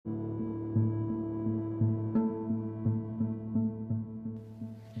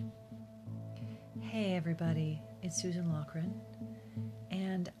everybody. It's Susan Loughran,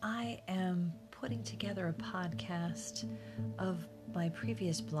 and I am putting together a podcast of my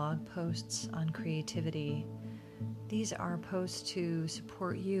previous blog posts on creativity. These are posts to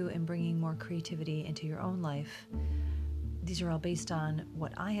support you in bringing more creativity into your own life. These are all based on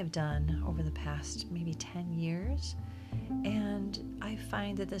what I have done over the past maybe 10 years, and I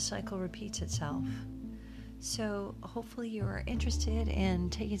find that this cycle repeats itself. So hopefully you are interested in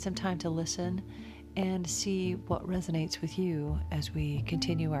taking some time to listen and see what resonates with you as we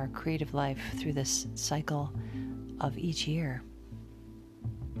continue our creative life through this cycle of each year.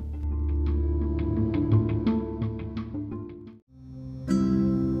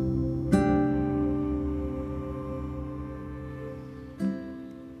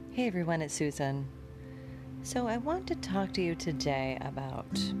 Hey everyone, it's Susan. So I want to talk to you today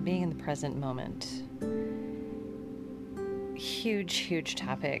about being in the present moment. Huge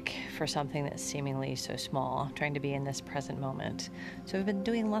topic for something that's seemingly so small, trying to be in this present moment. So I've been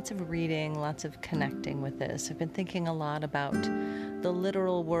doing lots of reading, lots of connecting with this. I've been thinking a lot about the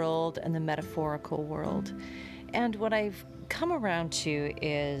literal world and the metaphorical world. And what I've come around to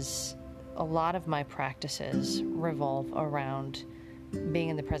is a lot of my practices revolve around being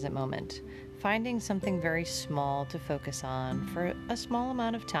in the present moment, finding something very small to focus on for a small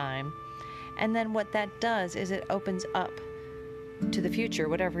amount of time. And then what that does is it opens up to the future.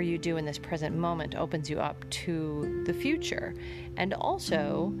 Whatever you do in this present moment opens you up to the future. And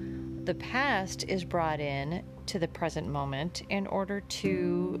also, the past is brought in to the present moment in order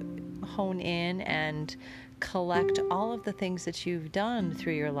to hone in and collect all of the things that you've done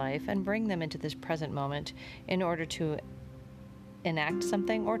through your life and bring them into this present moment in order to enact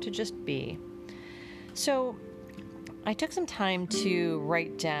something or to just be. So I took some time to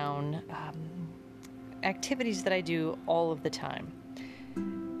write down activities that I do all of the time.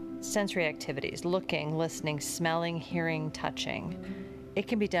 Sensory activities, looking, listening, smelling, hearing, touching. It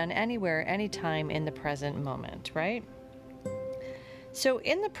can be done anywhere, anytime in the present moment, right? So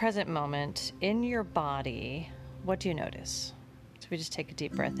in the present moment, in your body, what do you notice? So we just take a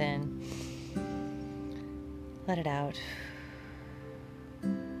deep breath in, let it out.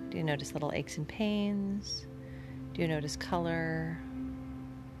 Do you notice little aches and pains? Do you notice color?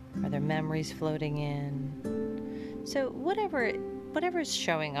 Are there memories floating in? So whatever is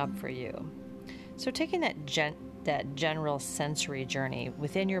showing up for you. So taking that general sensory journey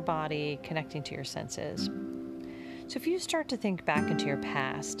within your body, connecting to your senses. So if you start to think back into your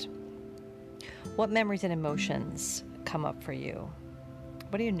past, what memories and emotions come up for you?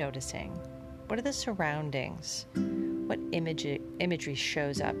 What are you noticing? What are the surroundings? What imagery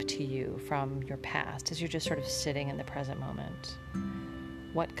shows up to you from your past as you're just sort of sitting in the present moment?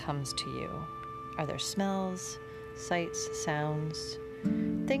 What comes to you? Are there smells, sights, sounds,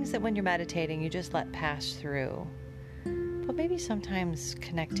 things that when you're meditating you just let pass through? But maybe sometimes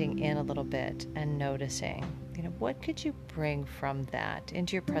connecting in a little bit and noticing, what could you bring from that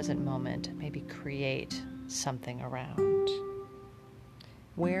into your present moment? Maybe create something around.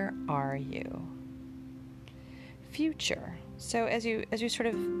 Where are you? Future. So as you sort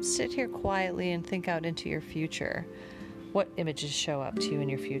of sit here quietly and think out into your future, what images show up to you in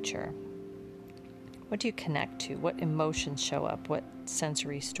your future? What do you connect to? What emotions show up? What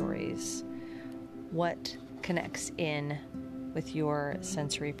sensory stories? What connects in with your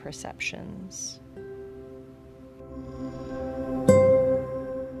sensory perceptions?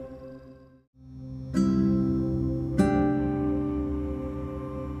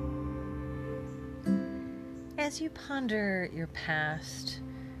 As you ponder your past,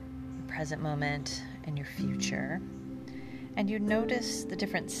 your present moment, and your future, and you notice the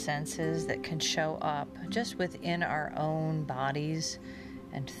different senses that can show up just within our own bodies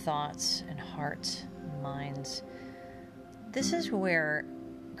and thoughts and hearts and minds, this is where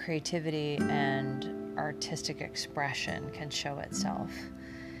creativity and artistic expression can show itself.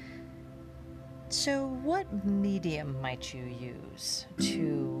 So what medium might you use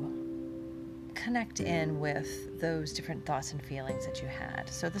to connect in with those different thoughts and feelings that you had?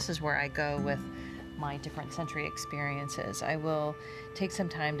 So this is where I go with my different sensory experiences. I will take some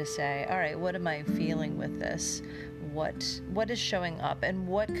time to say, all right, what am I feeling with this? What is showing up, and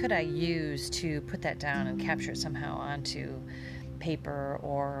what could I use to put that down and capture it somehow onto paper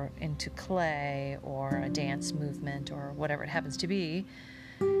or into clay or a dance movement or whatever it happens to be.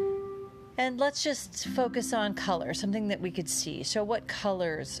 And let's just focus on color, something that we could see. So what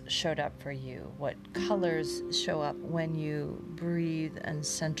colors showed up for you? What colors show up when you breathe and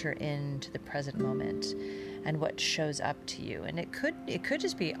center into the present moment? And what shows up to you? And it could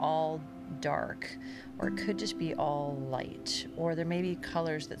just be all dark, or it could just be all light, or there may be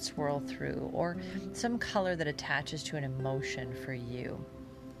colors that swirl through, or some color that attaches to an emotion for you.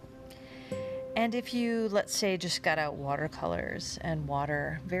 And if you, let's say, just got out watercolors and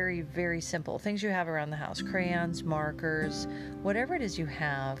water, very, very simple things you have around the house, crayons, markers, whatever it is you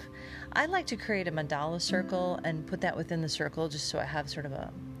have, I like to create a mandala circle and put that within the circle just so I have sort of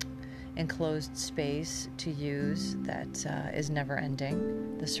a enclosed space to use that is never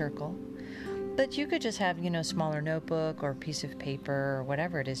ending, the circle. But you could just have, smaller notebook or piece of paper or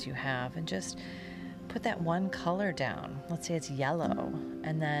whatever it is you have, and just put that one color down. Let's say it's yellow,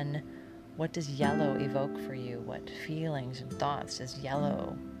 and then what does yellow evoke for you? What feelings and thoughts does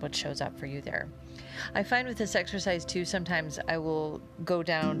yellow, what shows up for you there? I find with this exercise too, sometimes I will go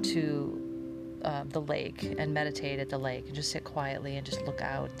down to the lake and meditate at the lake and just sit quietly and just look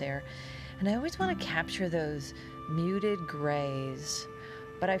out there. And I always want to capture those muted grays,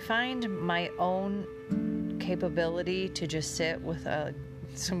 but I find my own capability to just sit with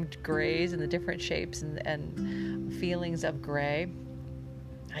some grays and the different shapes and feelings of gray.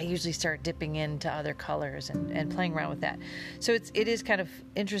 I usually start dipping into other colors and playing around with that. So it is kind of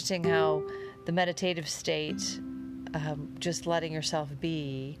interesting how the meditative state, just letting yourself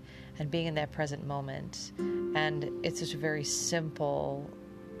be and being in that present moment. And it's just a very simple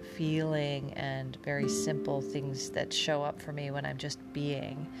feeling and very simple things that show up for me when I'm just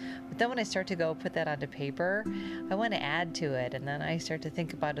being. But then when I start to go put that onto paper, I want to add to it, and then I start to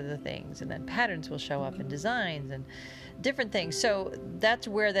think about other things, and then patterns will show up in designs and different things. So that's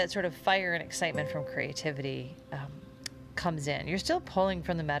where that sort of fire and excitement from creativity comes in. You're still pulling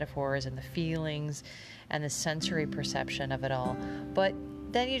from the metaphors and the feelings and the sensory perception of it all, but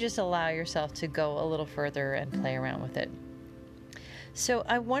then you just allow yourself to go a little further and play around with it. So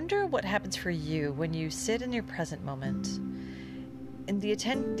I wonder what happens for you when you sit in your present moment. And the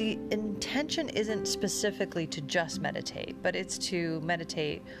intention isn't specifically to just meditate, but it's to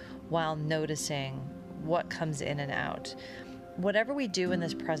meditate while noticing what comes in and out. Whatever we do in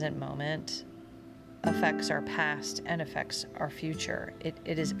this present moment affects our past and affects our future. It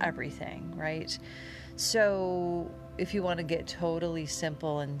is everything, right? So if you want to get totally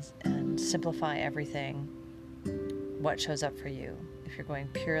simple and simplify everything, what shows up for you? If you're going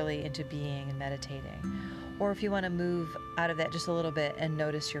purely into being and meditating, or if you want to move out of that just a little bit and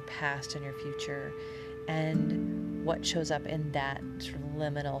notice your past and your future and what shows up in that sort of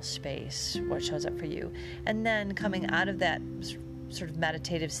liminal space, what shows up for you. And then coming out of that sort of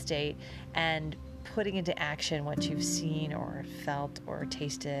meditative state and putting into action what you've seen or felt or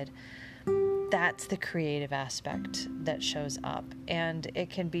tasted, that's the creative aspect that shows up. And it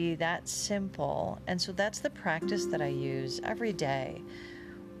can be that simple. And so that's the practice that I use every day.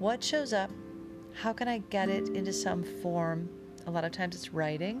 What shows up? How can I get it into some form? A lot of times it's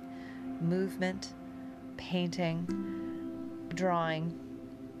writing, movement, painting, drawing,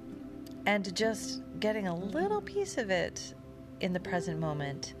 and just getting a little piece of it in the present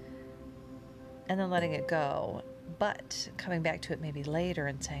moment and then letting it go. But coming back to it maybe later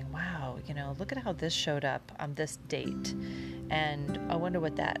and saying, wow, look at how this showed up on this date. And I wonder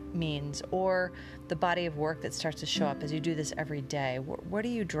what that means. Or the body of work that starts to show up as you do this every day. What are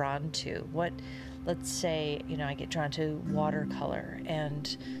you drawn to? Let's say, I get drawn to watercolor. And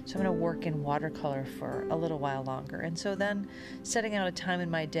so I'm going to work in watercolor for a little while longer. And so then setting out a time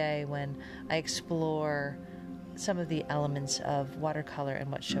in my day when I explore some of the elements of watercolor and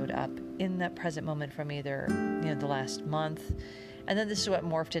what showed up in that present moment from either, the last month. And then this is what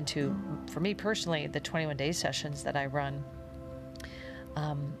morphed into, for me personally, the 21-day sessions that I run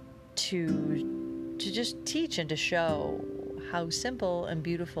to just teach and to show how simple and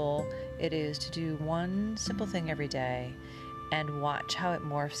beautiful it is to do one simple thing every day and watch how it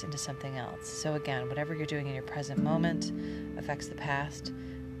morphs into something else. So again, whatever you're doing in your present moment affects the past,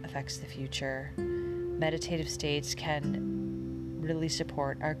 affects the future. Meditative states can really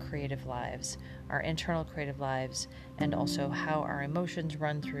support our creative lives, our internal creative lives, and also how our emotions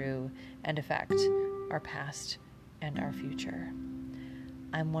run through and affect our past and our future.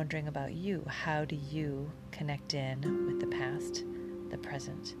 I'm wondering about you. How do you connect in with the past, the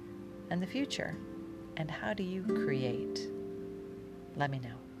present, and the future? And how do you create? Let me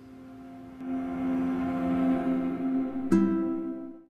know.